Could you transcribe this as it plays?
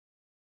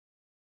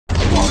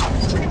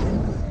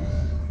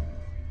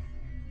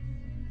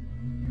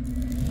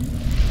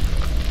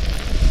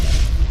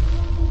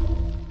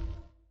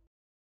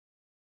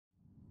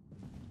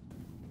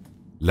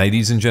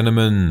Ladies and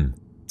gentlemen,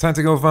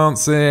 Tactical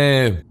Advance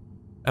here,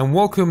 and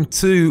welcome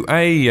to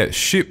a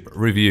ship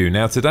review.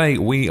 Now today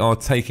we are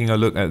taking a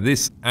look at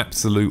this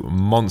absolute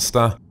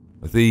monster,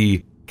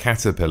 the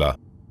Caterpillar.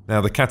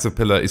 Now the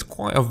Caterpillar is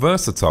quite a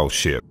versatile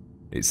ship.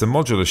 It's a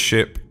modular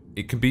ship.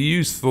 It can be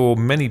used for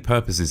many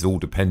purposes, all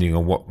depending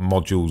on what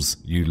modules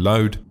you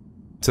load.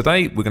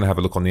 Today we're going to have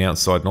a look on the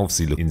outside and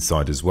obviously look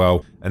inside as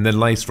well, and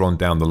then later on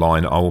down the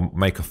line I'll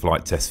make a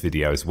flight test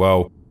video as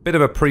well. Bit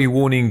of a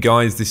pre-warning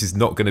guys, this is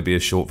not going to be a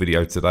short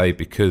video today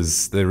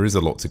because there is a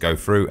lot to go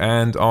through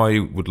and I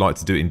would like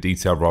to do it in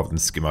detail rather than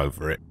skim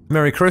over it.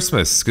 Merry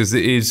Christmas, because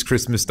it is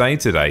Christmas Day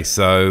today,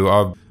 so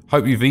I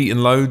hope you've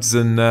eaten loads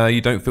and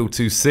you don't feel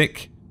too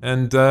sick.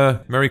 And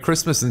Merry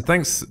Christmas, and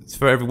thanks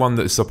for everyone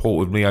that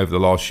supported me over the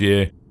last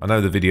year. I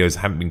know the videos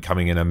haven't been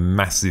coming in a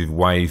massive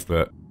wave,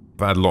 but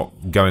I've had a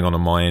lot going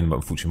on my end, but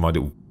unfortunately my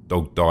little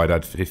dog died. I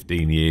had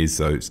 15 years,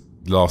 so it's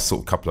the last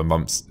sort of couple of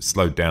months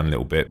slowed down a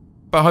little bit.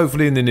 But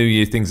hopefully in the new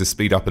year things will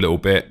speed up a little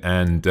bit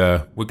and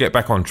we'll get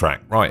back on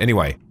track. Right,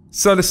 anyway.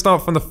 So let's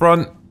start from the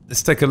front.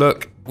 Let's take a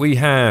look. We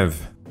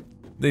have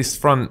this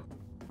front,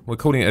 we're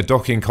calling it a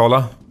docking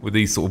collar, with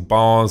these sort of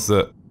bars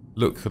that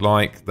look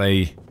like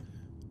they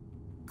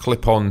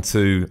clip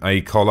onto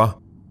a collar.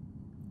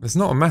 There's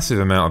not a massive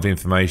amount of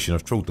information.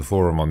 I've trawled the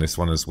forum on this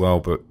one as well,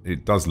 but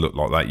it does look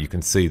like that. You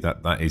can see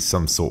that that is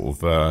some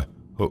sort of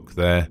hook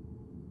there.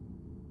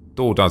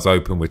 Door does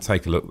open. We'll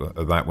take a look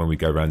at that when we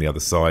go around the other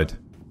side.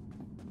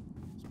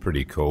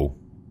 Pretty cool.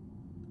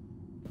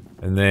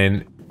 And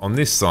then on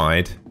this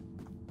side,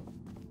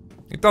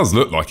 it does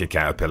look like a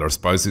caterpillar, I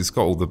suppose. It's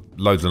got all the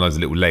loads and loads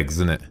of little legs,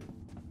 isn't it?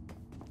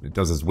 It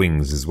does has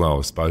wings as well,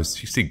 I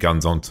suppose. You see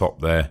guns on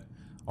top there.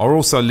 I'll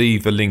also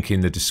leave a link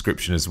in the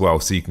description as well,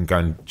 so you can go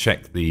and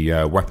check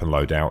the weapon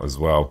loadout as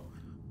well.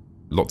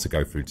 A lot to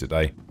go through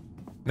today.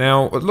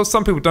 Now,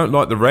 some people don't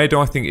like the red.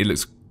 I think it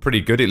looks pretty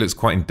good. It looks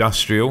quite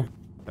industrial.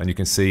 And you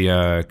can see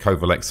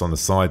Covalex on the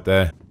side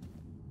there.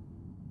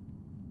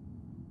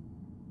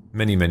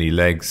 Many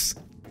legs.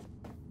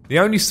 The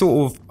only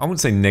sort of, I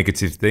wouldn't say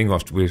negative thing,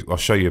 I'll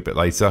show you a bit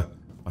later,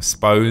 I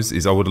suppose,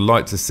 is I would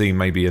like to see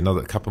maybe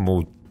another couple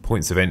more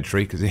points of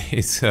entry, because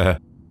it's a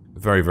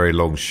very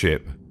long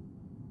ship.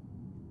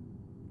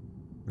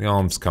 The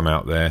arms come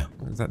out there.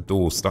 Is that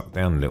door stuck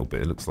down a little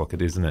bit? It looks like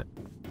it is, isn't it?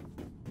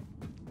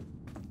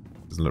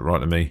 Doesn't look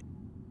right to me.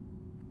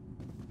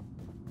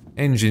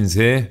 Engines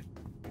here.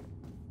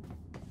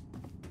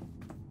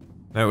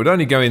 Now it would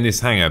only go in this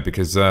hangar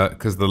because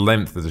the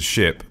length of the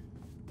ship,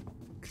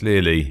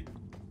 clearly,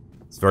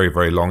 it's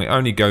very long. It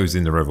only goes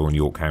in the Revel and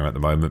York hangar at the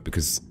moment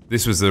because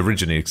this was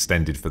originally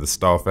extended for the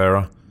staff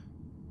era.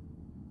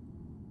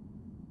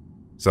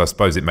 So I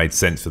suppose it made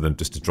sense for them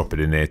just to drop it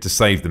in there to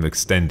save them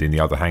extending the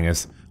other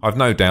hangars. I've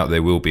no doubt they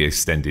will be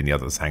extending the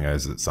other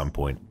hangars at some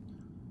point.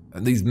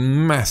 And these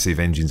massive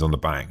engines on the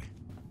back.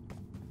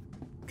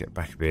 Get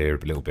back here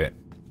a little bit.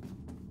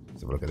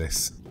 Let's have a look at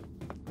this.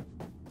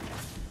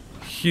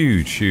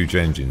 Huge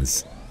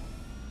engines.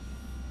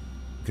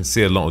 You can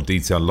see a lot of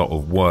detail, a lot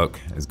of work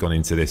has gone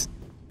into this.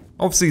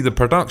 Obviously the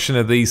production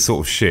of these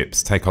sort of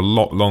ships take a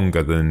lot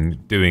longer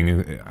than doing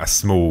a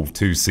small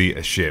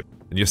two-seater ship.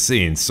 And you'll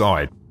see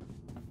inside.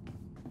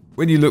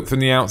 When you look from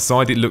the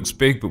outside it looks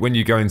big, but when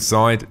you go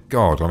inside,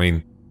 God, I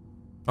mean,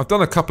 I've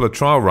done a couple of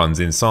trial runs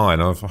inside.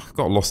 I've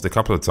got lost a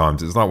couple of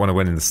times. It's like when I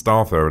went in the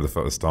staff area the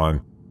first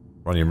time.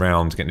 Running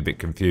around, getting a bit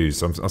confused.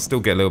 So I still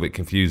get a little bit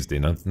confused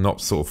in. I'm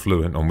not sort of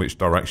fluent on which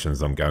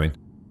directions I'm going.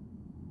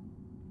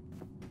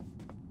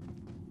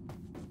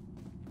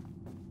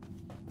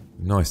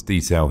 Nice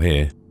detail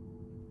here.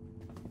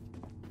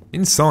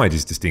 Inside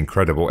is just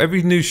incredible.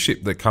 Every new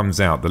ship that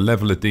comes out, the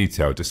level of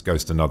detail just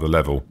goes to another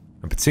level.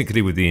 And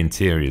particularly with the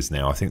interiors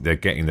now. I think they're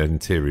getting the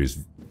interiors.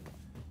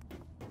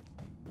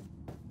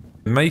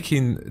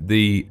 Making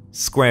the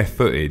square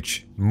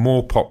footage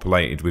more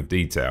populated with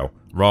detail.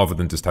 Rather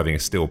than just having a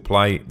steel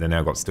plate, they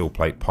now got steel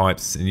plate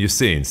pipes, and you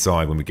see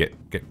inside when we get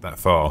that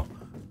far.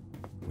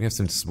 We have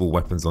some small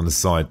weapons on the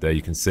side there,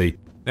 you can see.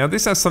 Now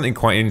this has something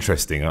quite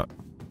interesting.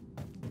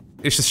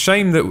 It's a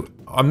shame that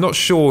I'm not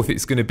sure if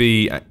it's going to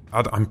be.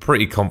 I'm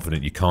pretty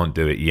confident you can't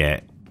do it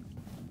yet.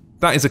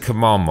 That is a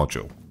command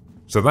module,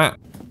 so that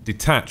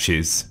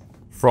detaches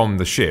from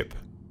the ship.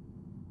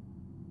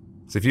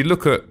 So if you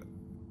look at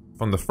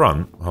from the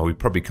front, oh, we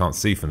probably can't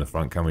see from the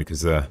front, can we?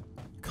 Because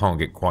can't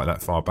get quite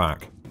that far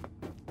back.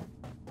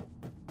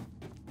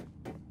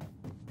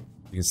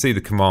 You can see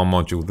the command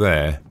module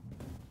there.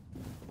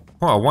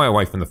 Quite a way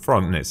away from the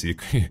front, isn't it?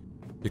 So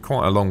you're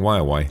quite a long way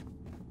away.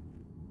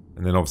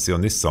 And then obviously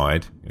on this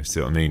side, you see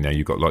what I mean now,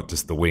 you've got like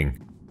just the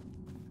wing.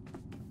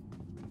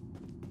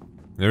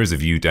 There is a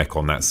view deck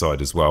on that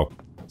side as well.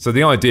 So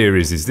the idea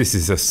is this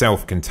is a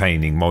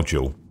self-containing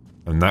module,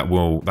 and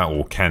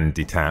that can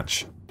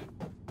detach.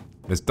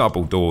 There's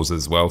double doors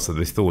as well, so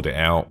they thought it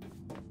out.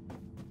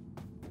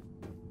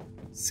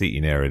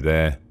 Seating area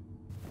there.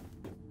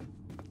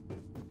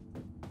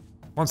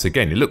 Once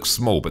again, it looks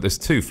small, but there's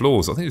 2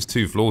 floors. I think there's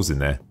 2 floors in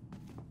there.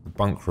 A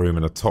bunk room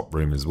and a top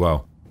room as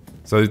well.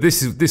 So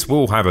this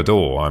will have a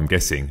door, I'm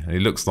guessing. And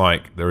it looks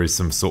like there is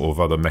some sort of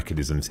other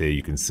mechanisms here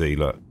you can see,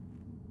 look.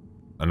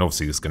 And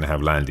obviously it's going to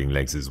have landing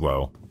legs as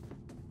well.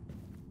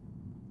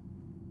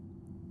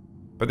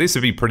 But this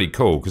would be pretty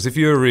cool, because if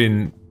you're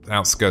in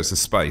outskirts of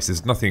space,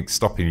 there's nothing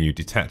stopping you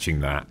detaching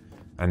that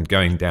and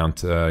going down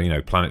to, you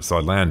know,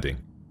 planet-side landing.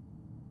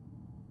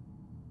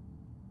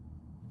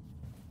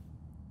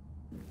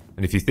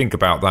 And if you think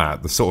about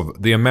that,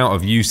 the amount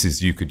of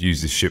uses you could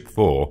use this ship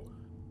for,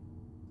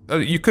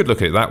 you could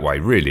look at it that way,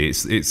 really.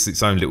 It's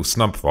its own little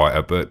snub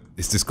fighter, but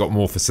it's just got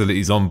more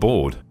facilities on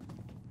board.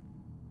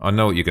 I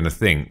know what you're going to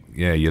think.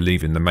 Yeah, you're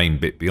leaving the main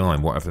bit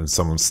behind. What happens if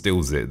someone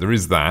steals it? There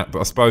is that, but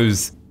I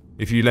suppose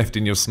if you left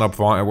in your snub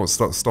fighter, what's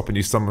stopping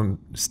you someone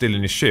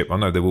stealing your ship? I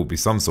know there will be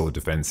some sort of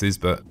defences,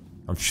 but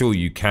I'm sure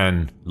you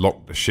can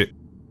lock the ship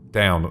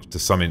down to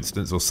some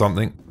instance or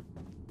something.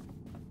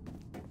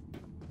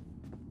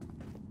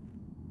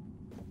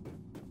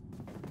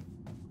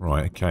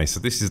 Right, okay, so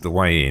this is the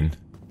way in.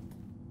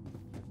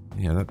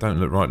 Yeah, that don't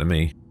look right to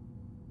me.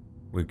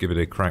 We'll give it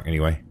a crack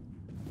anyway.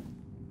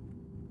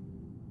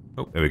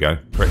 Oh, there we go.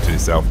 Corrected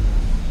itself.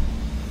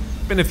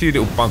 Been a few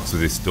little bugs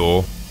with this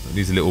door. It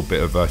needs a little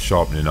bit of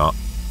sharpening up.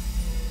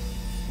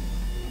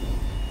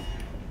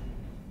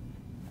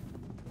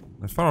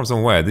 As far as I'm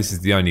aware, this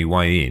is the only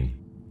way in.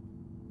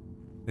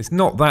 It's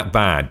not that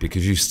bad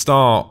because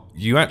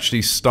you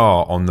actually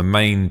start on the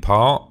main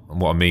part.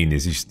 And what I mean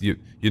is you're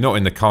not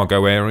in the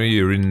cargo area,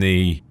 you're in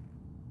the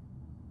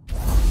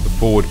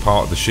board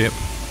part of the ship.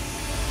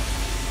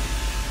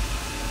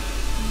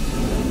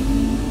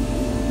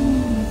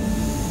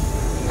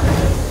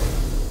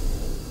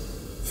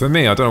 For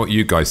me, I don't know what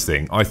you guys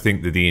think. I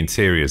think that the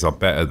interiors are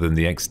better than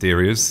the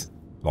exteriors,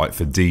 like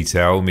for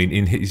detail. I mean,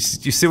 you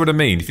see what I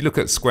mean? If you look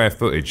at square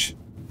footage,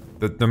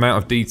 the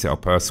amount of detail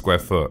per square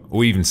foot,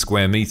 or even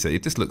square meter,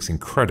 it just looks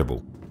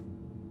incredible.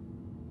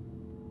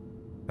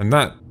 And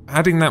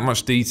adding that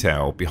much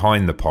detail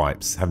behind the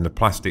pipes, having the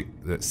plastic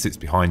that sits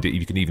behind it,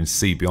 you can even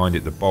see behind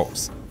it the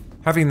box.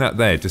 Having that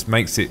there just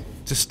makes it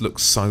just look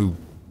so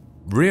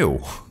real.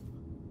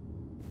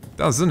 It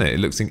does, doesn't it? It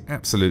looks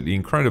absolutely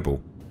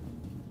incredible.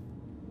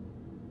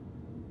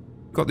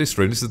 Got this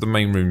room. This is the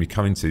main room you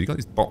come into. You've got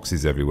these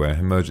boxes everywhere.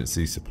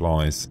 Emergency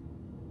supplies.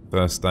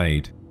 First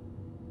aid.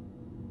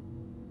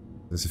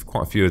 There's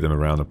quite a few of them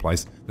around the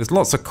place. There's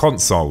lots of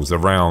consoles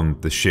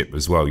around the ship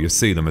as well. You'll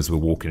see them as we're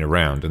walking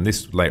around. And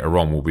this later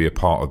on will be a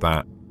part of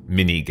that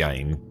mini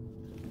game.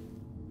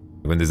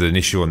 When there's an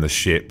issue on the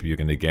ship, you're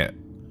going to get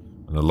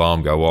an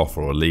alarm go off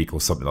or a leak or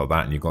something like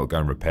that. And you've got to go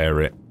and repair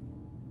it.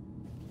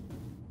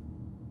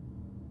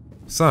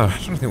 So, I'm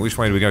trying to think which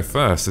way do we go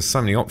first. There's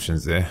so many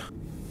options there.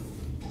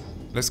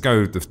 Let's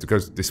go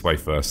this way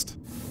first.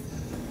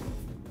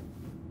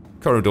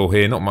 Corridor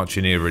here, not much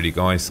in here really,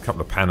 guys. A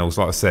couple of panels.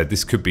 Like I said,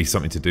 this could be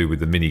something to do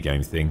with the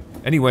minigame thing.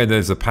 Anywhere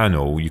there's a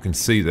panel, you can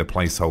see the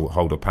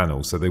placeholder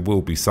panel, so there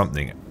will be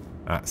something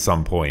at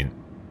some point.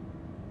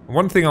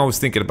 One thing I was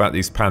thinking about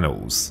these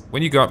panels,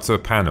 when you go up to a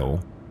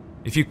panel,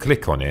 if you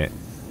click on it,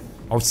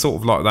 I would sort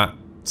of like that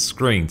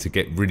screen to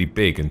get really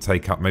big and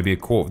take up maybe a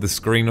quarter of the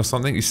screen or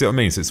something. You see what I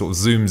mean? So it sort of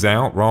zooms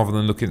out rather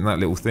than looking at that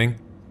little thing.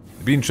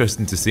 It'd be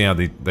interesting to see how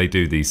they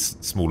do these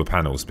smaller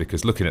panels,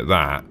 because looking at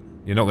that,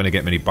 you're not going to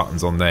get many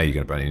buttons on there you're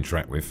going to be able to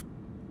interact with.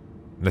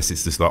 Unless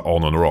it's just like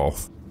on or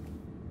off.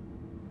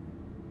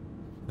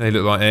 They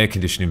look like air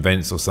conditioning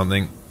vents or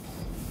something.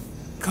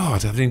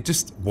 God, I mean,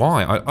 just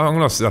why? I'm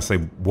going to say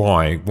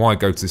why. Why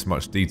go to this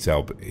much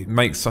detail? But it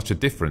makes such a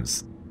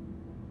difference.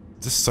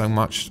 Just so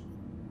much.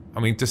 I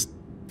mean, just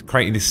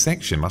creating this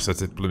section must have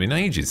taken blooming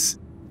ages.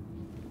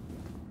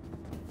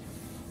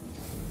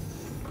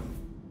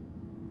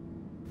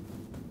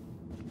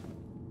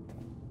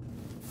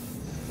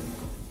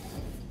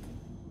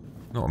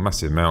 Not a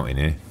massive amount in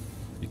here.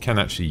 You can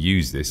actually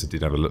use this. I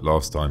did have a look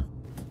last time.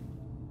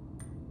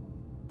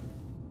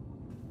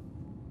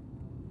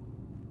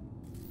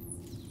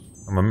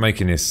 I'm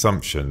making the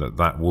assumption that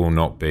that will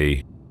not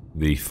be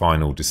the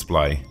final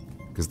display,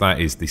 because that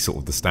is the sort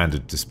of the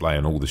standard display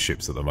on all the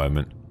ships at the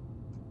moment.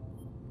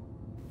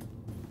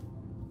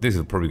 This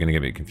is probably going to get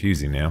a bit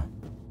confusing now.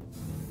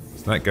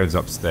 So that goes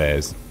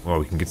upstairs. Well,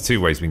 we can get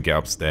two ways we can get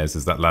upstairs.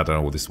 There's that ladder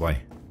all this way.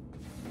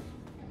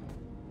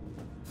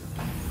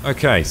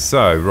 Okay,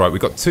 so, right,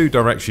 we've got two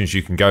directions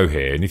you can go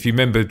here. And if you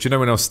remember, do you know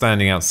when I was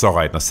standing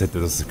outside and I said that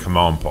there's a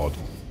command pod?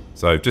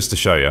 So, just to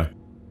show you.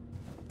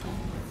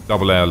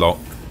 Double airlock.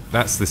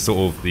 That's the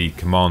sort of the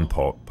command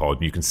pod.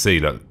 And you can see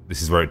that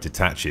this is where it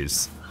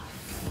detaches.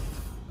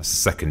 That's the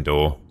second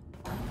door.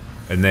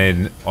 And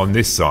then on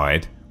this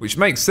side, which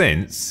makes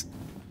sense,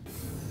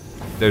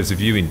 there's a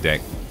viewing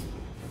deck.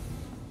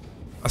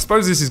 I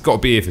suppose this has got to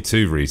be here for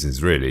two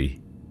reasons, really.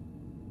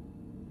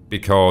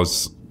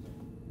 Because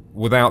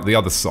without the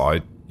other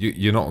side,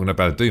 you're not going to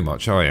be able to do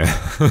much, are you?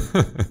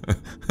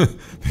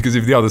 Because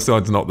if the other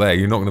side's not there,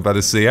 you're not going to be able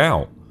to see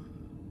out.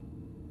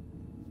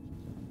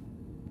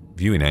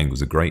 Viewing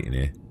angles are great in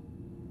here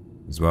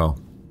as well.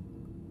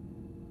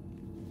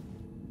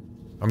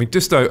 I mean,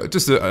 just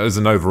as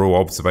an overall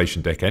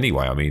observation deck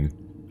anyway, I mean,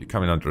 you're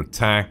coming under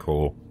attack,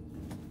 or...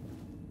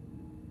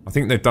 I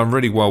think they've done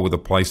really well with the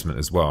placement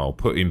as well.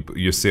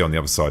 You'll see on the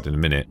other side in a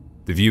minute,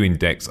 the viewing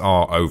decks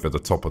are over the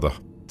top of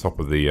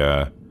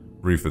the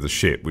roof of the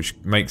ship, which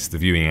makes the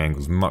viewing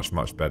angles much,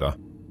 much better.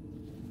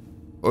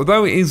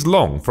 Although it is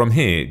long, from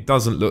here it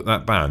doesn't look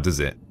that bad, does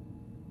it?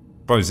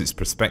 I suppose it's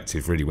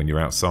perspective really when you're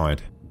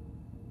outside.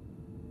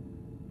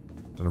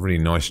 Done a really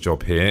nice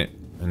job here.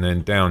 And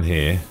then down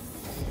here,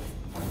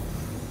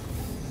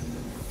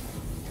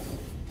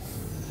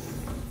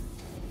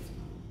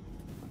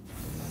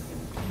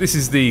 this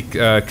is the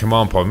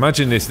command pod.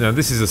 Imagine this. Now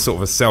this is a sort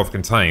of a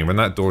self-contained. When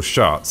that door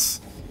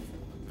shuts,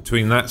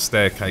 between that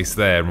staircase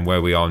there and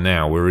where we are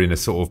now, we're in a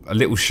sort of a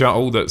little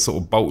shuttle that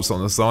sort of bolts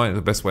on the side.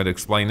 The best way to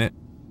explain it.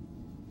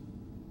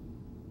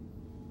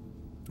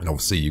 And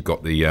obviously you've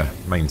got the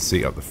main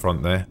seat up the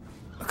front there.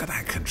 Look at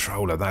that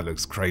controller. That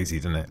looks crazy,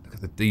 doesn't it? Look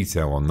at the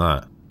detail on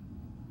that.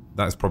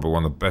 That's probably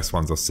one of the best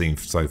ones I've seen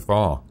so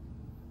far.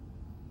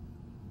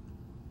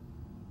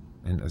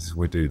 And as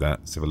we do that,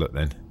 let's have a look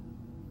then.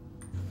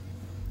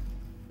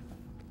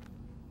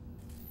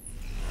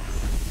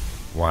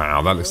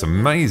 Wow, that looks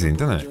amazing,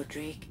 doesn't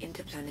it?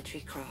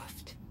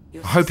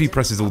 I hope he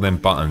presses all them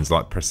buttons,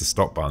 like press the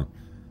stop button.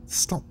 The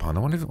stop button?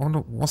 I wonder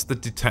what's the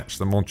detach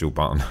the module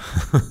button?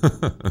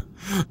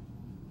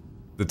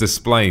 The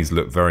displays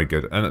look very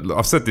good. And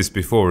I've said this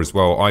before as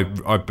well,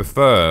 I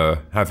prefer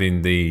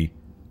having the...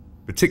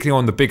 Particularly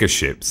on the bigger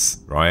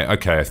ships, right?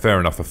 Okay, fair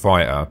enough, a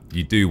fighter.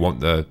 You do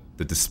want the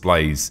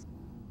displays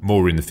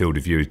more in the field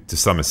of view to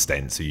some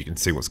extent, so you can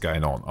see what's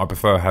going on. I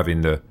prefer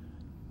having a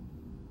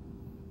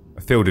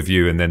field of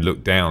view and then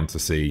look down to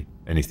see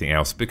anything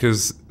else,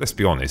 because let's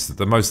be honest,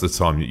 the most of the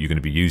time that you're going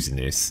to be using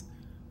this,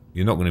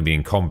 you're not going to be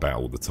in combat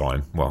all the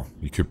time. Well,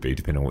 you could be,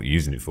 depending on what you're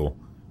using it for.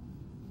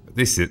 But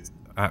this is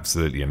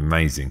absolutely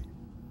amazing.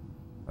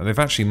 And they've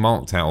actually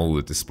marked out all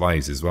the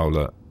displays as well,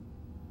 look.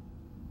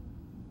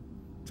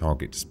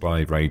 Target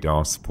display,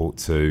 radar, support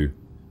 2.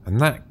 And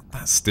that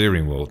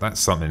steering wheel, that's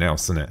something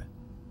else, isn't it?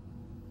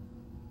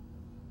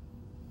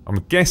 I'm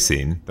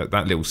guessing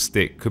that little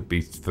stick could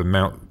be for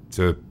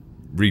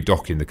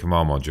redocking the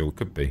command module.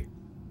 Could be.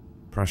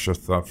 Pressure,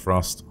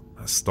 thrust,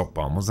 that stop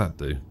button, what does that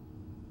do?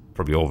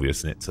 Probably obvious,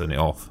 isn't it? Turn it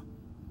off.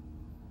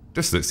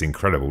 Just looks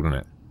incredible, doesn't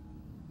it?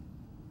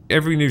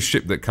 Every new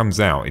ship that comes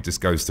out, it just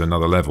goes to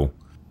another level.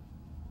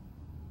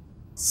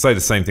 Say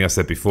the same thing I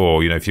said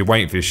before, you know, if you're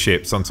waiting for your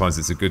ship, sometimes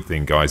it's a good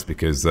thing, guys,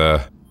 because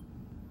they're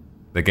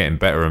getting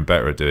better and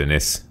better at doing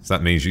this. So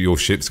that means your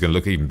ship's going to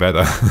look even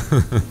better.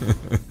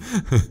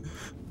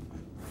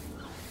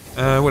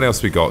 What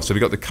else we got? So we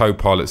got the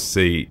co-pilot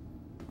seat.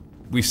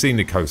 We've seen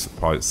the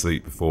co-pilot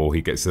seat before.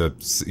 He gets a,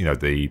 you know,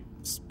 the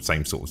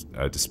same sort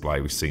of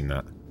display. We've seen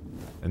that.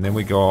 And then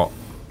we got,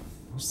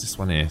 what's this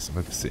one here? So if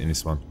I can sit in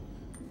this one.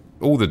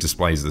 All the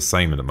displays are the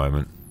same at the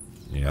moment.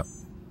 Yeah.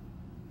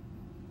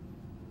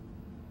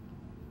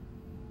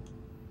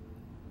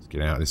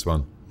 Get out of this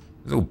one.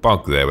 There's a little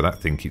bug there where that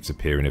thing keeps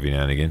appearing every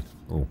now and again.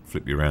 Oh,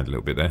 flip you around a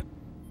little bit there.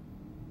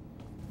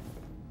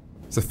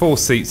 So 4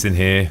 seats in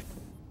here.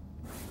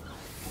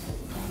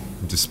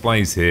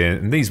 Displays here,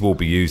 and these will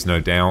be used, no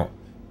doubt.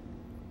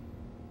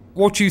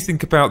 What do you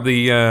think about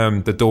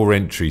the door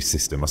entry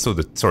system? I saw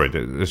the, sorry,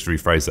 let's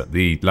rephrase that.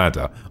 The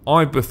ladder.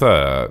 I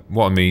prefer,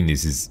 what I mean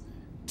is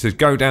to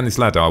go down this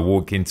ladder, I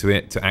walk into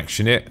it to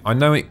action it. I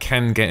know it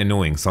can get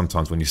annoying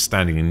sometimes when you're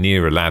standing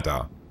near a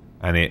ladder,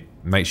 and it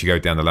makes you go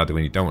down the ladder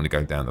when you don't want to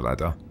go down the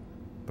ladder.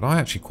 But I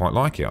actually quite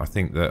like it. I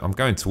think that I'm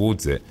going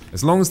towards it.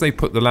 As long as they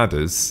put the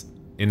ladders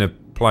in a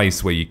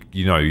place where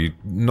you know, you're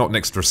not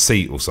next to a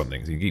seat or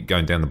something, so you keep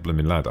going down the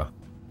blooming ladder.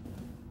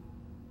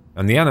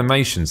 And the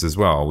animations as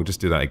well, we'll just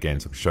do that again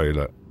so I can show you,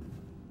 look.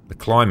 The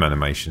climb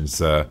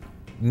animations,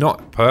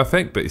 not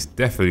perfect, but it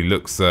definitely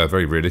looks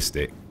very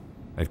realistic.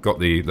 They've got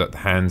the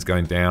hands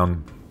going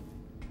down.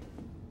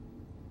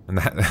 And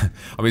that,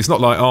 I mean, it's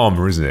not like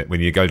Armour, isn't it? When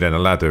you go down a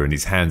ladder and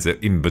his hands are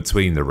in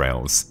between the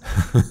rails.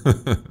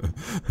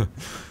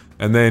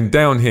 And then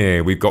down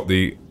here, we've got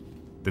the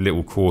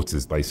little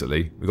quarters,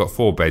 basically. We've got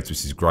 4 beds,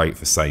 which is great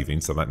for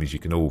saving, so that means you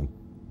can all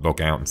log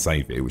out and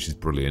save it, which is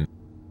brilliant.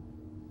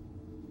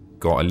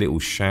 Got a little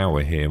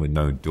shower here with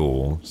no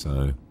door,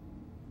 so...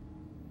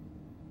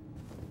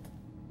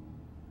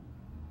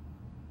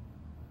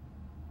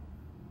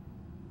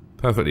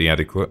 perfectly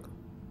adequate.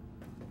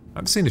 I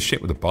haven't seen a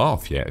ship with a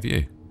bath yet, have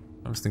you?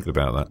 I was thinking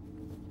about that.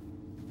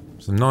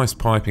 Some nice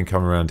piping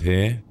coming around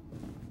here.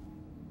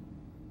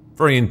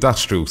 Very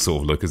industrial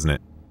sort of look, isn't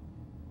it?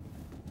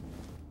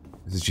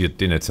 This is your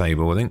dinner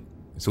table, I think.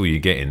 That's all you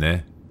get in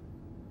there.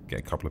 Get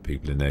a couple of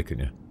people in there,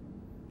 couldn't you?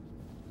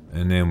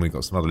 And then we've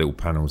got some other little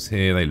panels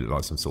here. They look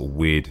like some sort of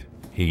weird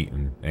heat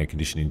and air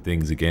conditioning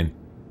things again.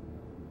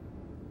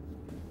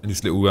 And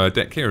this little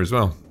deck here as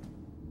well.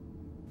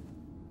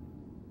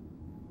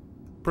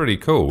 Pretty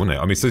cool, isn't it?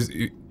 I mean, so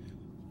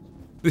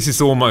this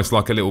is almost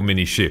like a little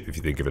mini ship, if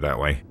you think of it that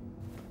way.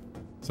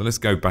 So let's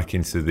go back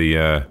into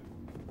the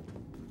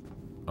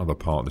other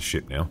part of the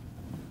ship now.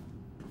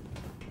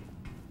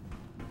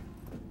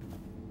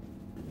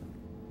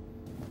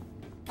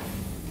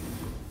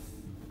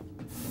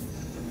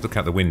 look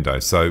out the window.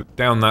 So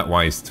down that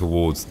way is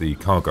towards the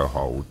cargo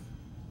hold.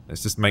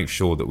 Let's just make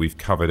sure that we've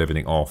covered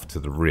everything off to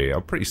the rear.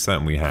 I'm pretty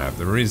certain we have.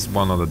 There is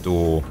one other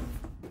door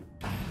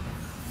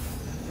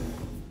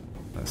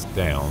that's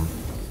down.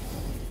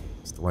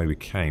 It's the way we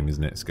came,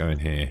 isn't it? Let's go in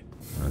here.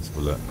 Let's have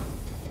a look.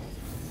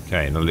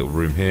 Okay, another little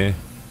room here.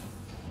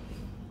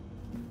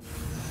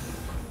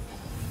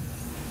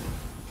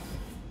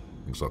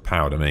 Looks like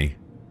power to me.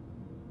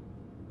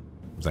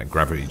 Was that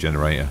gravity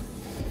generator?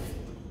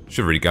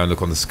 Should really go and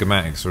look on the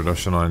schematics, or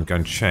should I go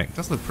and check? It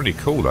does look pretty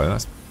cool though.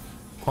 That's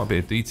quite a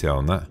bit of detail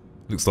on that.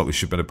 Looks like we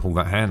should better pull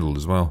that handle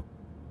as well.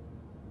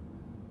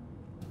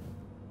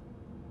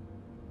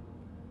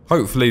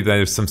 Hopefully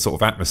there's some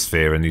sort of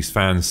atmosphere and these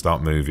fans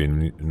start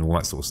moving and all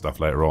that sort of stuff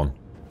later on.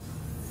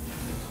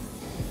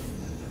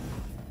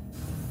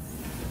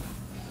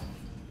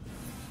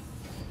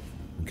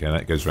 Okay,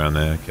 that goes around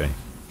there, okay.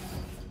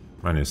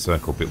 Ran in a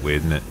circle, a bit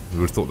weird, isn't it? We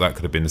would have thought that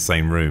could have been the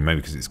same room,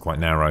 maybe because it's quite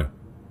narrow.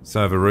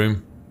 Server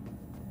room.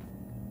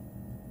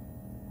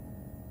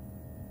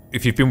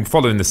 If you've been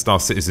following the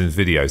Star Citizen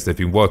videos, they've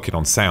been working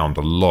on sound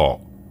a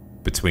lot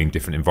between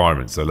different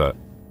environments. So look,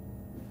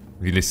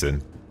 if you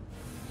listen.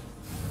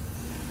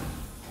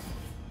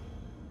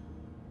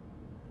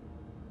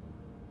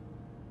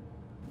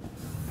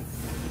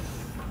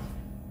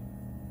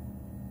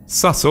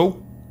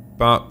 Subtle,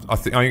 but I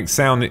think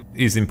sound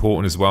is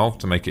important as well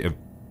to make it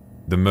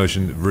the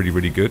immersion really,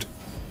 really good.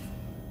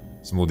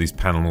 Some more of these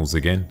panels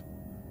again.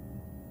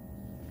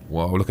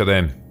 Whoa, look at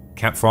them.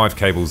 Cat 5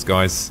 cables,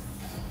 guys.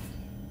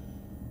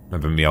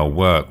 Remember me old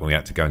work when we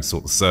had to go and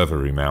sort the server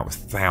room out with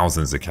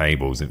thousands of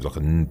cables. It was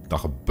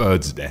like a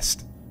bird's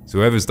nest. So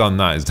whoever's done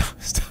that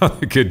has done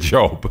a good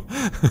job.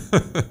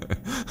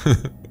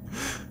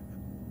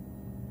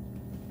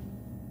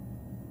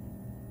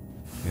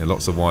 Yeah,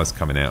 lots of wires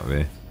coming out of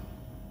here.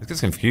 It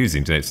gets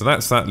confusing, doesn't it? So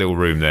that's that little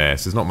room there.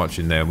 So there's not much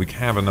in there. We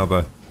have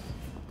another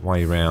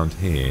way around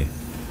here.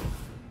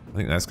 I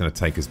think that's going to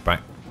take us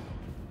back.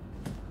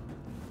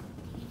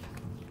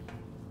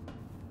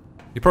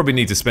 You probably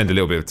need to spend a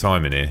little bit of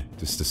time in here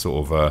just to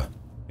sort of,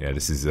 yeah,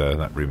 this is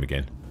that room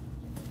again.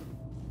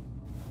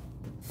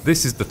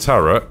 This is the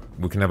turret.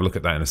 We can have a look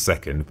at that in a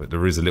second, but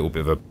there is a little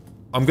bit of a...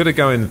 I'm going to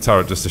go in the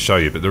turret just to show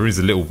you, but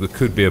there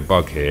could be a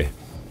bug here.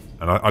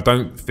 And I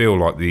don't feel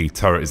like the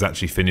turret is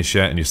actually finished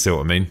yet, and you see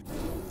what I mean?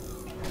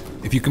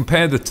 If you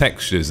compare the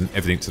textures and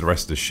everything to the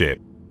rest of the ship,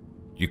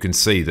 you can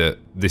see that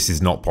this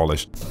is not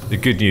polished. The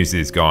good news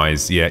is,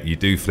 guys, yeah, you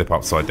do flip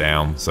upside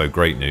down, so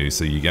great news,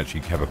 so you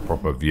actually have a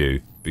proper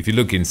view. But if you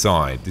look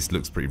inside, this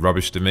looks pretty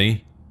rubbish to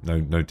me.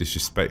 No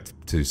disrespect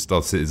to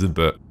Star Citizen,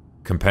 but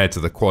compared to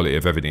the quality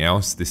of everything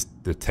else,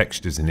 the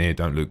textures in here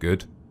don't look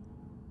good.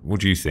 What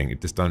do you think?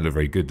 It just don't look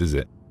very good, does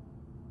it?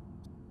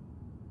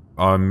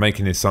 I'm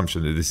making the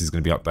assumption that this is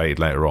going to be updated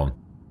later on.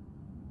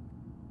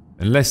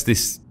 Unless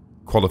this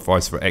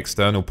qualifies for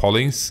external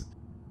polys,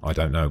 I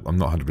don't know. I'm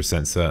not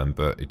 100% certain,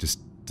 but it just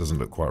doesn't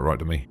look quite right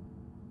to me.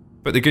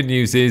 But the good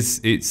news is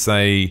it's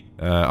a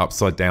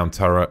upside down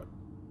turret,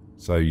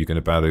 so you're going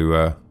to be able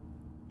to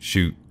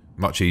shoot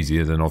much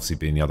easier than obviously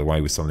being the other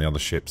way with some of the other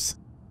ships.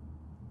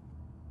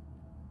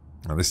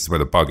 Now this is where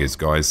the bug is,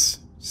 guys.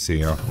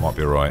 See, I might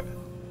be alright.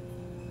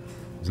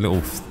 There's a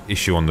little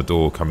issue on the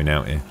door coming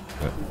out here,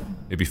 but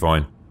it'll be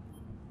fine.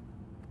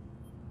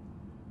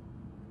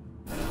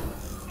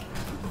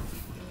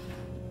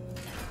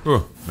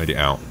 Oh, made it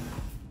out.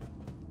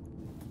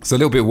 So a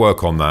little bit of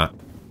work on that.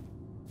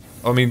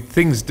 I mean,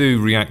 things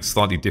do react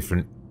slightly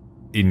different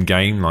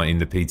in-game, like in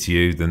the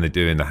PTU, than they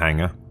do in the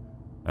hangar.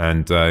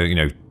 And, you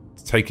know,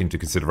 take into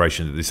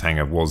consideration that this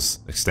hangar was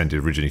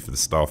extended originally for the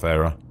staff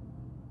era.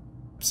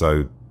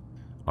 So,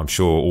 I'm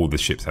sure all the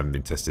ships haven't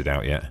been tested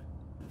out yet.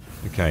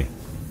 Okay.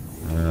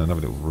 Another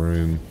little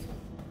room.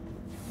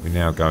 We're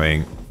now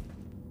going...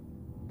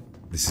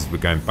 we're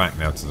going back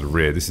now to the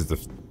rear. This is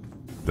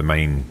the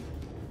main...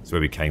 It's where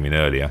we came in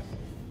earlier.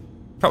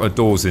 A couple of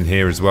doors in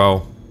here as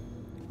well.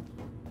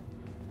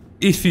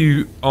 If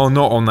you are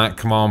not on that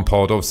command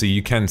pod, obviously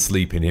you can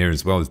sleep in here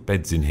as well. There's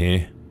beds in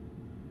here.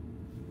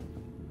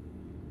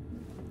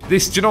 Do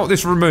you know what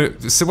this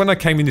remote... So when I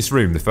came in this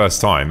room the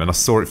first time and I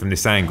saw it from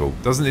this angle,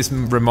 doesn't this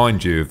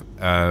remind you of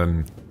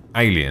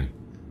Alien?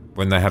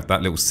 When they have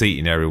that little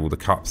seating area with all the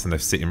cups and they're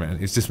sitting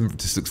around. It just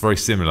looks very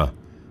similar.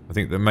 I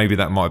think that maybe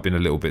that might have been a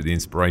little bit of the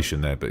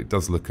inspiration there, but it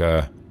does look...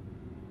 they've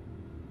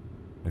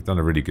done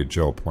a really good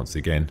job once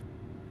again.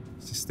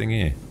 What's this thing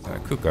here? Is that a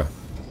cooker?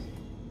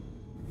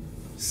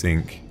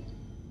 Sink.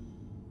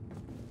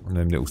 One of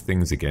them little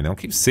things again. I'll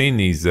keep seeing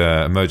these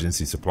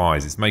emergency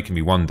supplies. It's making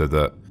me wonder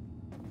that...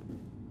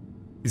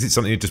 Is it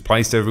something you just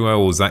placed everywhere,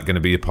 or is that going to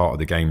be a part of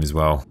the game as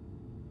well?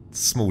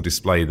 Small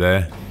display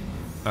there.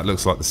 That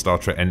looks like the Star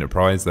Trek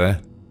Enterprise there.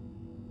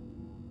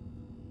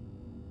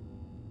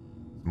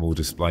 More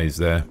displays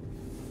there.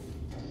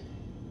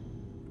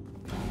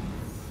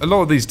 A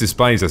lot of these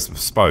displays, I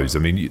suppose, I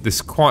mean,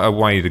 there's quite a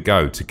way to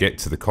go to get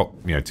to the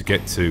to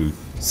get to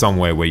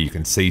somewhere where you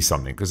can see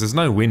something, because there's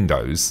no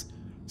windows,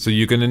 so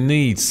you're going to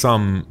need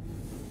some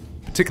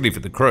particularly for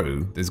the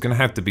crew, there's going to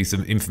have to be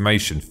some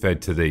information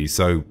fed to these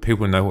so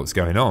people know what's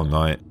going on.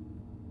 Like,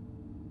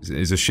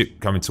 is a ship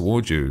coming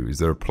towards you? Is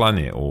there a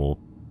planet? Or,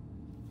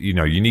 you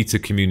know, you need to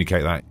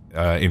communicate that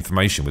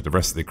information with the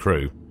rest of the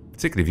crew.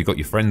 Particularly if you've got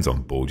your friends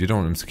on board. You don't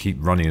want them to keep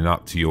running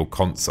up to your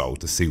console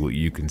to see what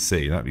you can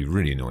see. That'd be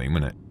really annoying,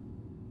 wouldn't it?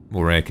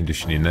 More air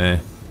conditioning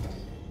there.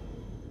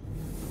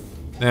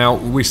 Now,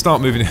 we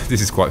start moving...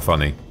 This is quite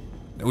funny.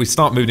 We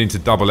start moving into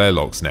double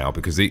airlocks now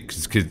because...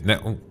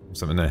 oh,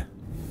 something there.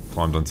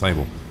 Climbed on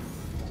table.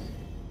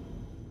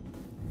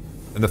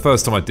 And the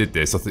first time I did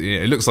this, I thought,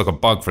 yeah, it looks like a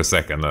bug for a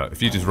second. Look,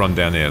 if you just run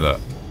down here,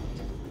 look.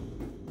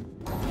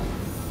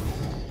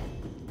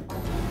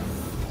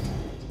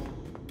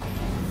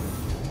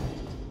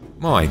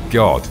 My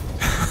God.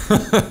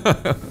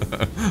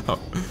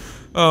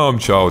 Oh, I'm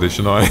childish,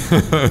 and I.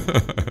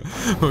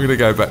 We're going to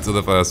go back to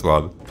the first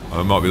one.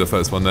 Oh, it might be the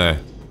first one there.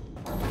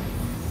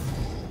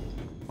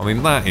 I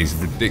mean, that is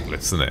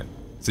ridiculous, isn't it?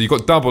 So you've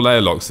got double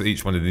airlocks at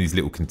each one of these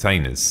little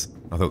containers.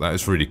 I thought that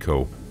was really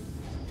cool.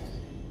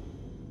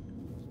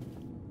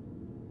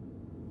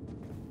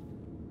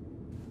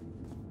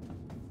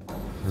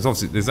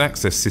 There's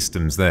access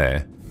systems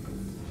there.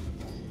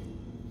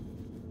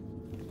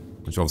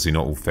 Which obviously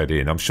not all fed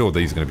in. I'm sure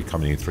these are going to be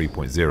coming in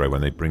 3.0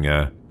 when they bring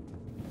a...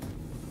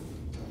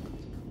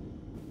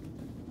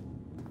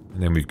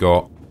 And then we've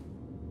got...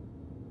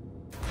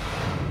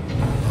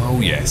 Oh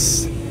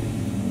yes.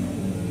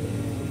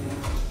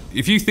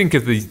 If you think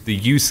of the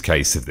use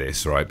case of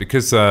this, right,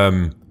 because...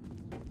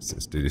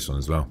 let's do this one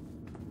as well.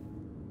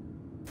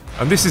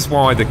 And this is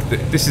why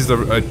this is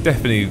a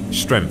definite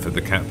strength of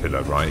the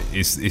Caterpillar, right?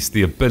 It's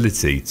the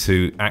ability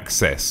to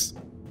access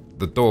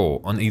the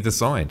door on either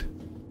side.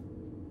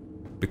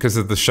 Because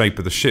of the shape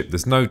of the ship,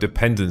 there's no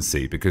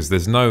dependency, because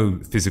there's no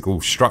physical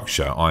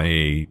structure,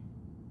 i.e.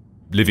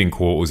 living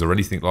quarters or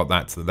anything like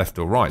that to the left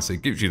or right, so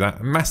it gives you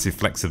that massive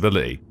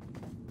flexibility.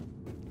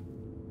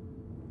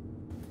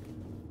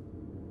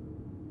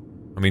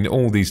 I mean,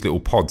 all these little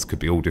pods could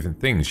be all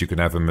different things. You could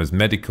have them as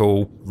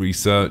medical,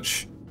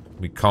 research,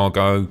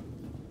 cargo.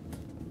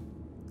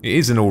 It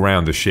is an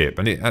all-rounder ship,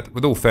 and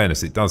with all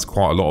fairness, it does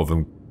quite a lot of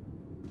them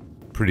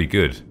pretty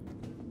good.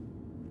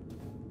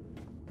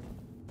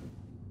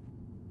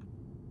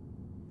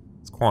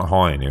 Quite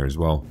high in here as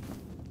well.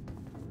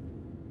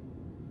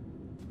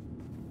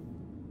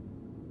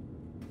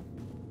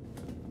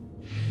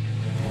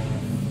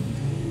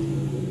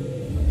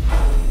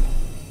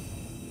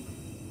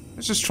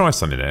 Let's just try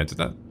something there. Is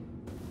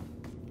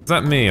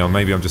that me, or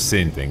maybe I'm just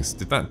seeing things?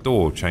 Did that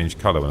door change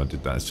colour when I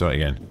did that? Let's try it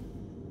again.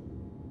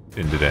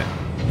 Didn't, did it?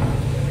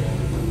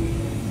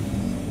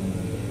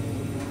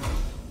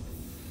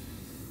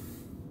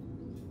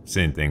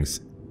 Seeing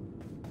things.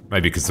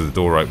 Maybe because of the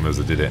door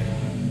openers I did it.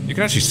 You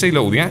can actually see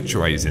all the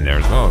actuators in there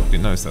as well. I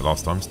didn't notice that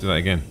last time. Let's do that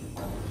again.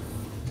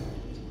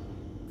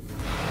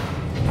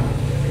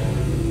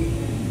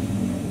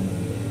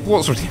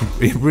 What's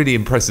really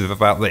impressive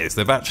about this,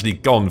 they've actually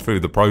gone through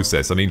the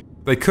process. I mean,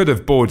 they could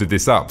have boarded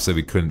this up so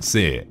we couldn't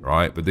see it,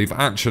 right? But they've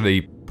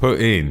actually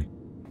put in...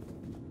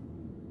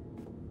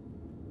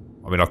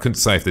 I mean, I couldn't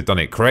say if they've done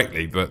it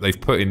correctly, but they've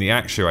put in the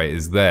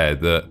actuators there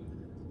that...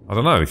 I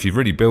don't know, if you've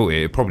really built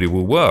it, it probably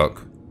will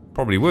work.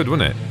 Probably would,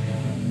 wouldn't it?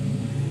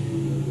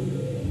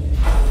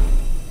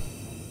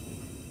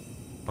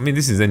 I mean,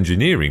 this is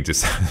engineering,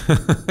 just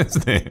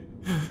isn't it?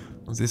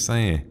 What's this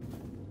say here?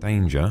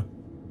 Danger.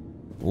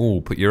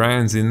 Oh, put your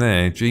hands in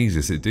there.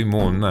 Jesus, it'd do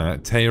more than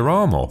that. Tear your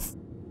arm off.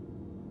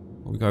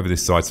 We go over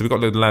this side. So we've got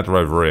a little ladder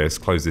over here. Let's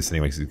close this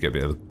anyway, because we get a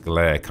bit of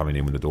glare coming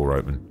in with the door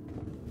open.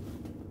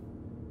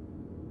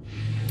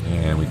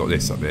 And we got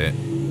this up here.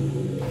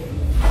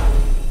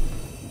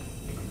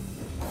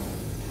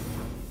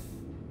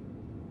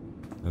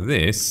 Now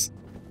this,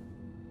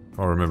 if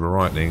I remember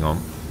rightly, hang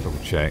on, double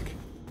check.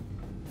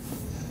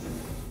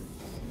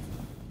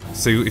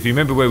 So if you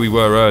remember where we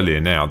were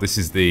earlier now, this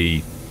is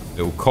the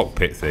little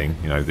cockpit thing,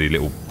 you know, the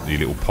little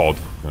pod,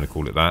 if you want to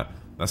call it that.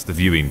 That's the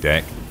viewing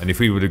deck. And if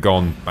we would have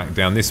gone back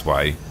down this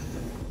way,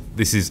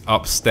 this is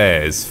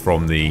upstairs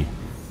from the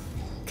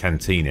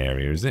canteen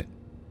area, is it?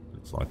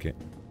 Looks like it.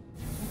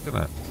 Look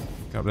at that.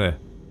 Go up there.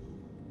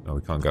 No,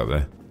 we can't go up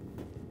there.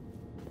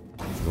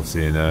 It's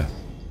obviously in a...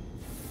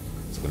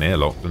 It's an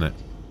airlock, doesn't it?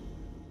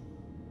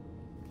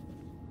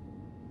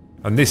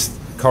 And this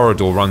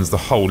corridor runs the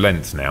whole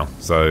length now,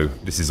 so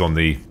this is on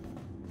the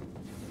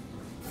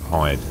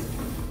hide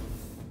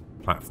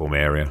platform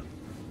area.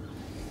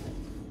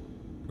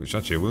 Which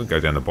actually, we won't go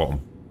down the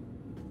bottom.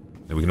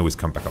 Then we can always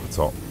come back up the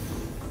top.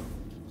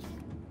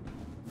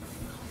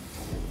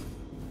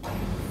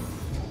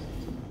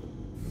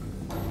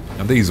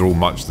 And these are all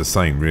much the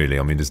same, really.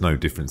 I mean, there's no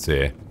difference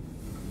here.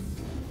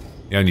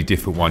 The only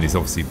different one is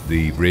obviously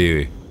the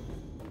rear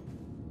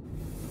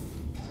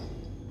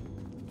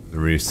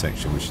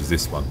section, which is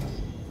this one.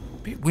 A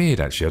bit weird,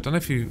 actually. I don't know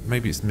if you...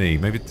 Maybe it's me.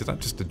 Maybe did that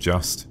just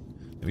adjust?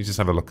 Let me just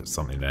have a look at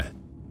something there.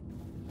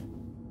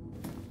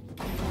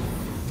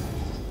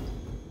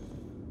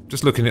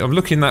 Just looking... I'm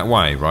looking that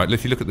way, right?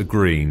 If you look at the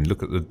green,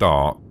 look at the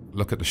dark,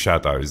 look at the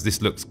shadows.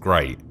 This looks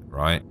great.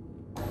 right?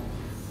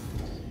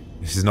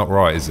 This is not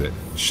right, is it?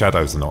 The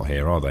shadows are not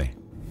here, are they?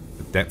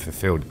 The depth of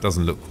field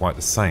doesn't look quite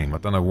the same. I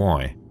don't know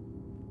why.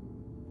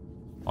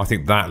 I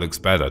think that looks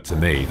better to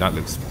me. That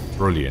looks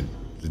brilliant.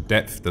 The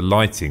depth, the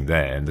lighting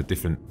there, and the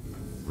different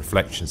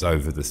reflections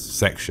over the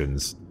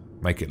sections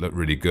make it look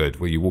really good.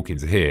 Where you walk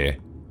into here,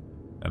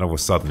 and all of a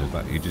sudden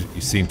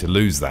you seem to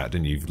lose that,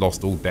 and you've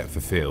lost all depth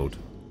of field.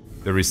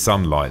 There is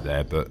some light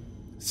there, but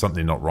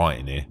something not right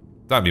in here.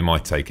 That'd be my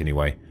take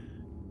anyway.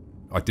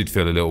 I did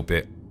feel a little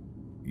bit...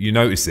 You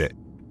notice it.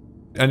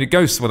 And it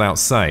goes without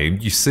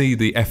saying, you see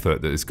the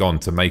effort that has gone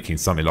to making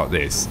something like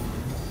this.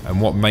 And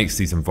what makes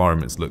these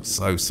environments look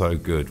so, so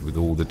good with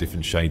all the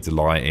different shades of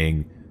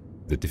lighting,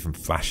 the different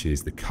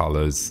flashes, the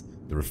colours,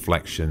 the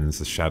reflections,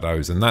 the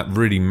shadows. And that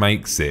really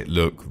makes it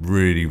look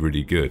really,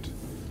 really good.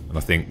 And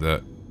I think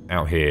that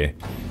out here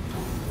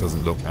it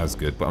doesn't look as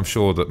good. But I'm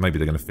sure that maybe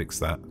they're going to fix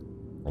that.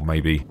 Or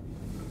maybe...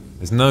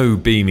 There's no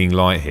beaming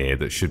light here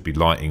that should be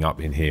lighting up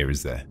in here,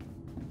 is there?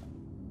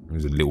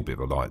 There's a little bit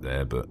of a light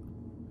there, but...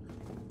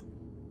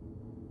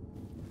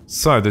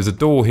 So, there's a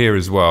door here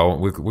as well.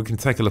 We can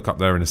take a look up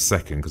there in a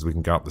second, because we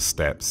can go up the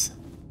steps.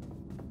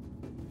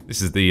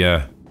 This is the,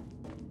 a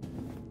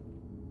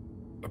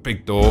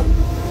big door.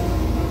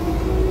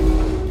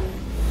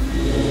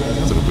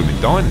 Sounds like a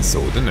blooming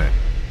dinosaur, doesn't it?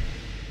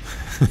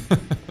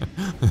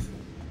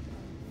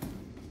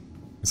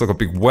 It's like a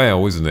big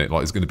whale, isn't it?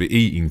 Like it's going to be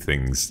eating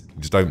things.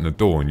 You just open the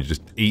door and you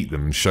just eat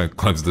them and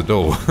close the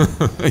door.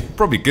 You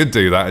probably could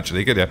do that,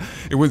 actually, could you?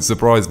 It wouldn't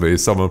surprise me if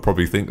someone would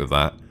probably think of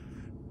that.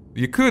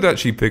 You could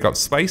actually pick up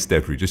space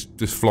debris,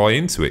 just fly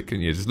into it,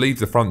 couldn't you? Just leave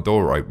the front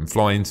door open,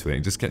 fly into it,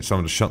 and just get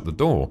someone to shut the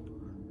door.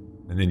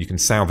 And then you can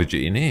salvage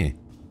it in here.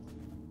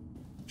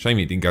 Shame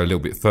it didn't go a little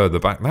bit further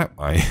back that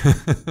way.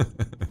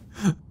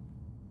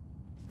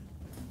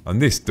 And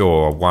this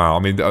door, wow, I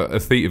mean, a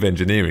feat of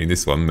engineering,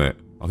 this one, isn't it?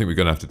 I think we're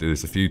going to have to do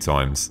this a few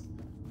times.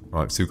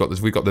 Right, so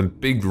we've got them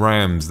big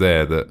rams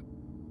there that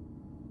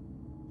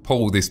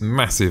pull this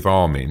massive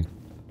arm in,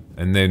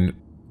 and then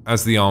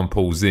as the arm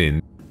pulls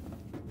in,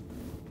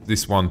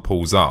 this one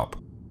pulls up,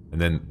 and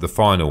then the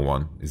final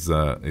one is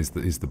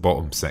the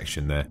bottom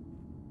section there.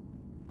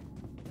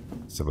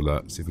 Let's have a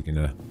look, see if we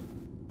can.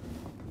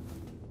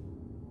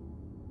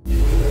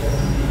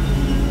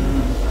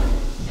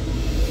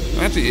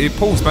 Actually, it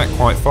pulls back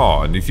quite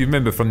far, and if you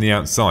remember from the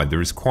outside,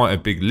 there is quite a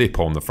big lip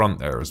on the front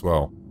there as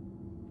well.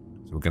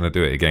 So we're going to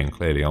do it again,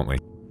 clearly, aren't we?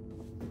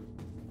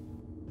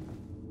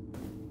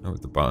 Oh,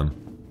 with the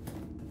button.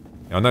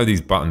 I know these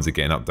buttons are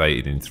getting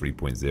updated in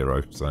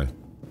 3.0, so...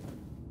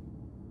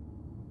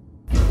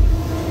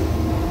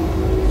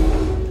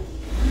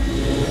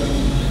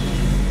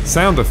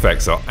 Sound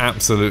effects are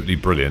absolutely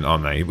brilliant,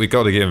 aren't they? We've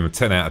got to give them a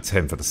 10 out of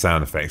 10 for the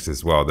sound effects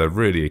as well. They're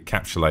really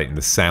encapsulating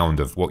the sound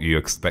of what you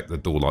expect a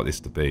door like this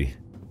to be.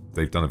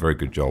 They've done a very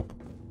good job.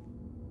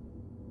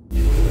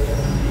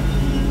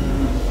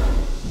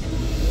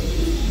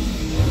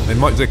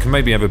 They can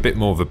maybe have a bit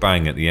more of a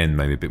bang at the end,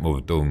 maybe a bit more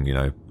of a dung, you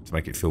know, to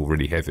make it feel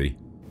really heavy.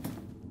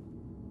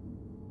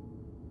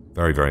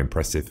 Very, very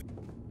impressive.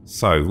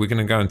 So, we're going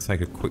to go and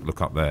take a quick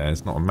look up there.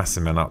 It's not a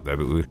massive amount up there,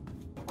 but we've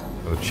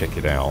got to check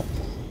it out.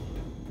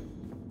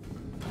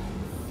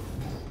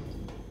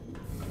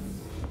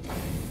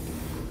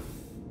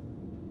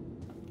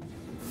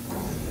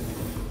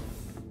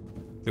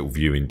 Little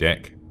viewing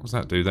deck. What does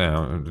that do there?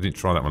 I didn't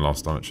try that one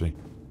last time, actually.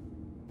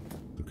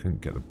 I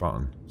couldn't get the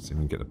button. See if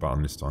we can get the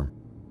button this time.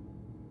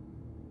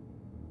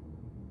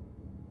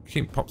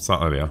 Keep pops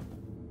that over here.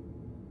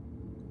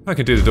 I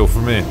can do the door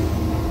from here.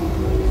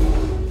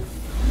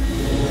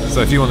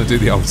 So if you want to do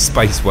the old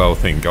space whale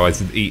thing, guys,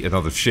 and eat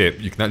another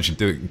ship, you can actually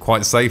do it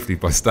quite safely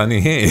by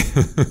standing here.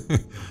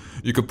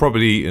 You could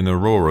probably eat an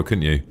Aurora,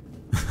 couldn't you?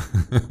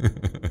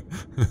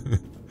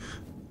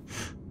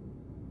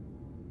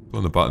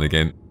 On the button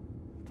again.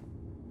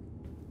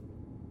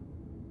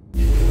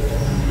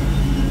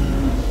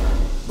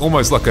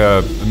 Almost like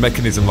a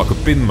mechanism like a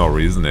bin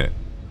lorry, isn't it?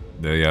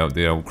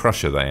 The old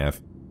crusher they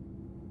have.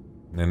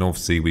 And then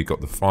obviously we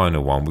got the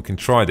final one. We can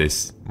try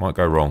this. Might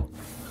go wrong.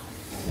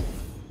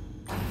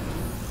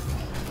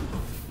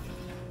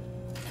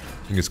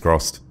 Fingers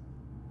crossed.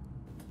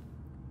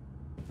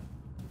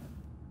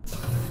 A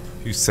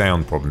few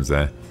sound problems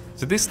there.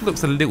 So this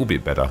looks a little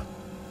bit better.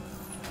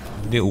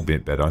 A little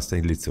bit better. I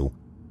say little.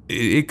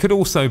 It could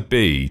also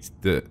be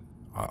that...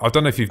 I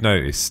don't know if you've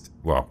noticed...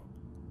 Well...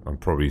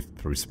 probably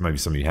maybe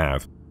some of you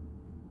have.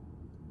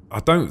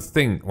 I know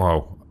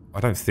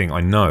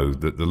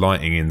that the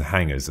lighting in the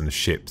hangars and the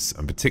ships,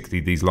 and particularly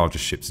these larger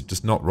ships, are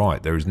just not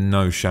right. There is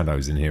no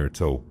shadows in here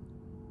at all.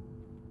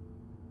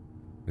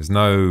 There's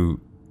no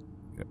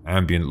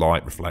ambient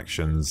light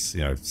reflections,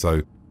 you know,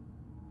 so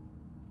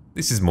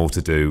this is more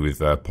to do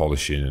with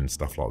polishing and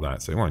stuff like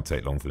that, so it won't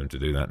take long for them to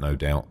do that, no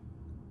doubt.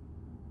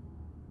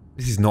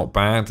 This is not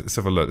bad. Let's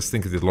have a look. Let's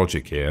think of the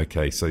logic here.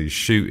 Okay, so you're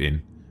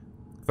shooting.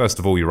 First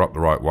of all, you're up the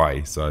right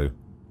way, so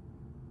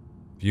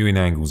viewing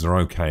angles are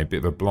okay. A bit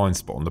of a blind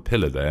spot on the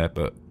pillar there,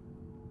 but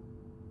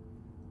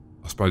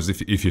I suppose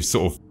if you're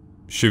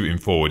shooting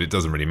forward, it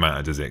doesn't really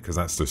matter, does it? Because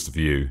that's just a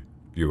view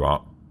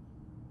up.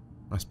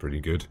 That's pretty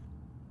good.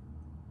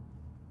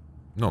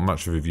 Not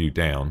much of a view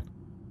down.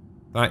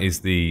 That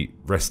is the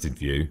rested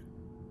view.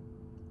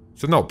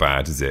 So not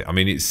bad, is it? I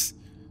mean, it's...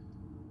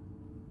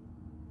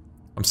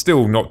 I'm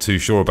still not too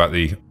sure about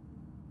the...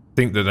 I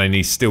think that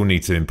they still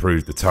need to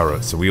improve the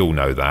turret, so we all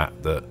know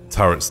that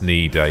turrets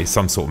need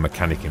some sort of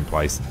mechanic in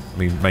place. I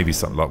mean, maybe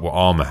something like what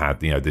Armour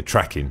had, you know, the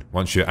tracking.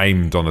 Once you're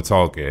aimed on a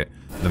target,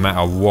 no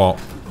matter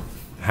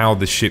how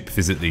the ship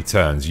physically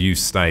turns, you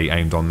stay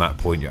aimed on that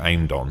point you're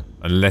aimed on,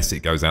 unless it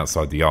goes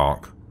outside the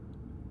arc.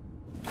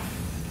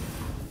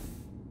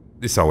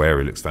 This whole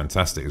area looks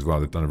fantastic as well.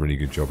 They've done a really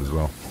good job as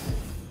well.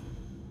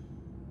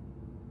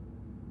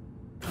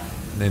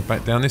 And then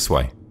back down this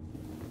way.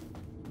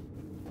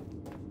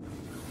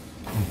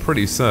 I'm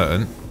pretty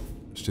certain.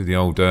 Let's do the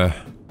old... oh,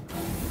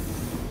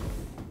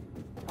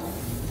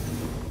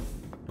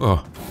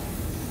 a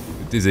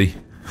bit dizzy.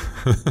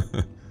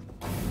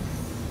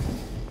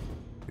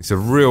 It's a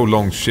real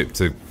long ship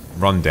to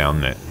run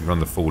down there. You run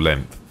the full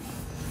length.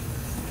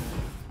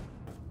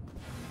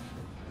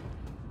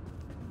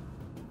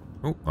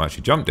 Oh, I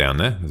actually jumped down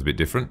there. It was a bit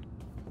different.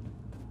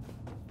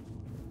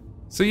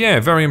 So yeah,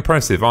 very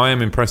impressive. I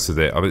am impressed with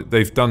it. I mean,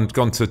 they've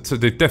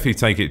they've definitely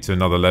taken it to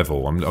another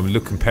level. I'm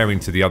comparing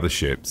to the other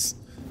ships.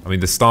 I mean,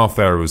 the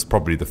Starfarer was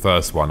probably the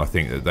first one I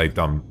think that they've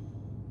done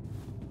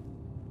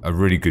a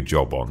really good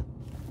job on.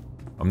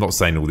 I'm not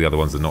saying all the other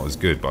ones are not as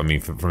good, but I mean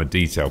from a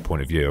detail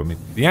point of view. I mean,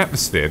 the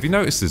atmosphere, have you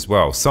noticed as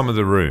well, some of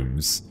the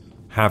rooms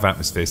have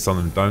atmosphere, some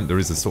of them don't. There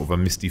is a sort of a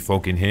misty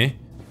fog in here.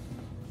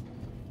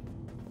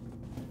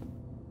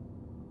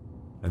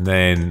 And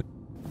then,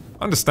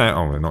 understand,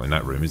 oh, we're not in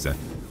that room, is there?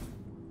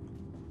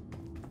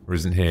 Or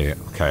isn't here?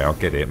 Okay, I'll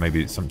get it.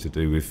 Maybe it's something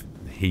to do with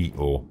heat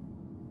or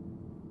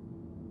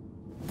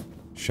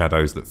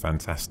shadows look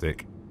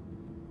fantastic.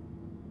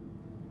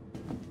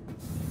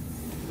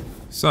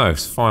 So,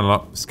 it's final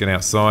up. Let's get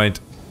outside.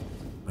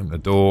 Open the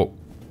door.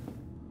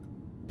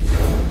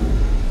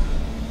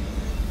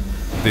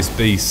 This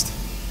beast.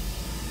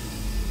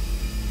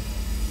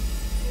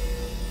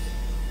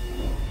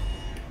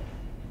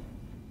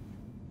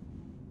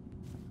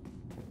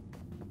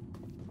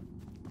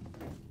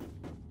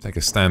 Take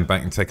a stand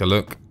back and take a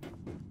look.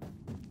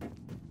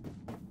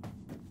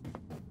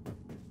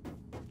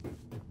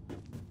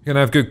 You're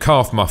gonna have good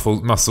calf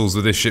muscles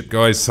with this ship,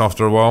 guys,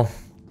 after a while.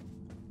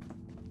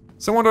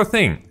 So what do I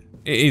think?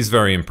 It is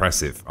very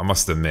impressive, I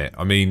must admit.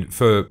 I mean,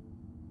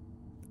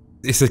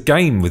 it's a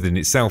game within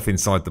itself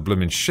inside the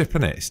blooming ship,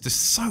 isn't it? It's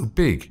just so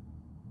big.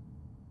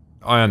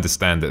 I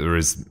understand that there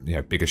is, you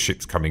know, bigger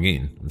ships coming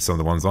in, and some of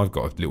the ones I've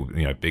got are a little,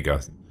 you know, bigger.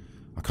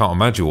 I can't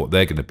imagine what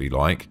they're going to be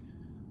like.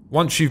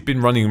 Once you've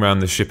been running around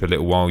the ship a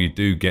little while, you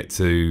do get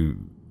to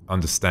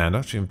understand.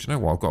 Actually, do you know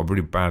what? I've got a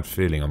really bad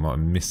feeling I might have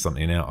missed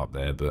something out up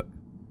there, but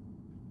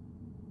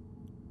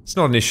it's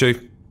not an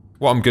issue.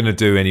 What I'm going to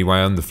do anyway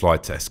on the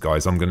flight test,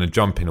 guys, I'm going to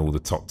jump in all the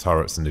top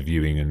turrets and the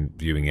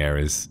viewing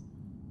areas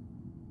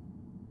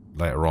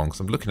later on. Because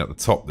I'm looking at the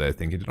top there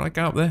thinking, did I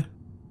go up there?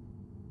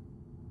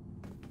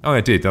 Oh, I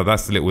did. Oh,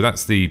 that's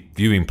the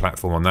viewing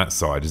platform on that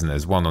side, isn't there?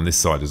 There's one on this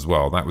side as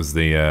well. That was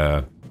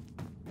the,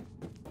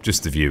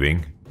 just the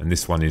viewing. And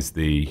this one is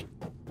the...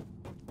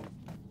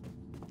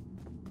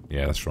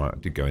 Yeah, that's right. I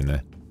did go in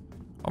there.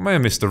 I may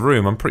have missed a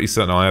room. I'm pretty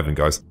certain I haven't,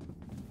 guys.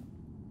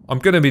 I'm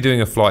going to be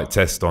doing a flight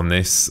test on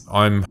this.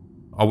 I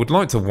would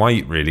like to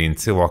wait, really,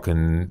 until I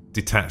can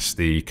detach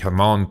the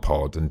command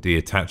pod and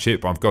deattach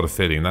it. But I've got a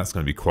feeling that's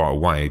going to be quite a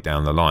way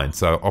down the line.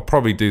 So I'll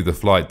probably do the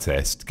flight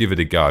test, give it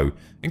a go,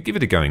 and give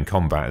it a go in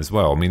combat as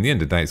well. I mean, at the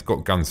end of the day, it's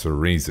got guns for a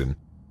reason.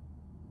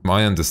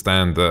 I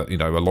understand that, you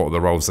know, a lot of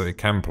the roles that it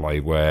can play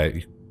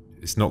where...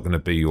 It's not going to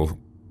be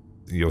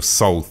your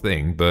sole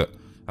thing, but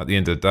at the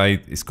end of the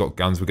day, it's got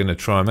guns. We're going to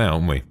try them out,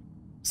 aren't we?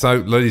 So,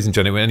 ladies and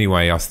gentlemen,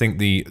 anyway, I think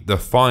the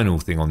final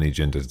thing on the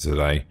agenda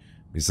today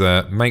is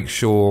make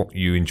sure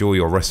you enjoy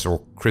your rest of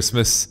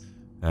Christmas.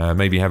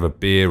 Maybe have a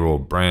beer or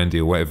brandy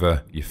or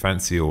whatever you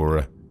fancy, or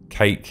a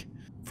cake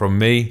from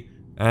me.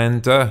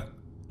 And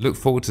look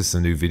forward to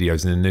some new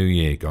videos in the new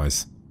year,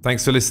 guys.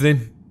 Thanks for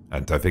listening,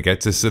 and don't forget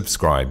to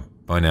subscribe.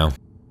 Bye now.